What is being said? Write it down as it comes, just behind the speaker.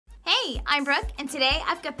Hey, I'm Brooke, and today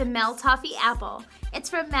I've got the Mel Toffee Apple. It's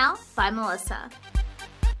from Mel by Melissa.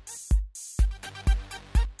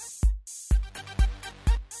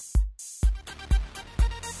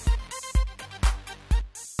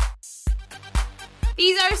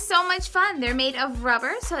 These are so much fun. They're made of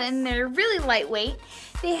rubber, and they're really lightweight.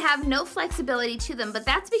 They have no flexibility to them, but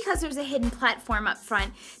that's because there's a hidden platform up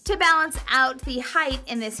front to balance out the height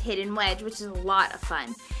in this hidden wedge, which is a lot of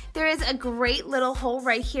fun. There is a great little hole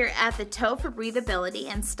right here at the toe for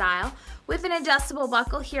breathability and style, with an adjustable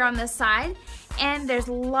buckle here on the side, and there's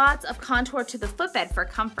lots of contour to the footbed for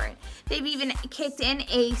comfort. They've even kicked in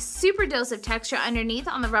a super dose of texture underneath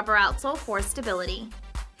on the rubber outsole for stability.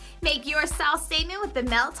 Make your style statement with the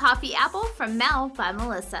Mel Toffee Apple from Mel by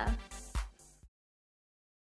Melissa.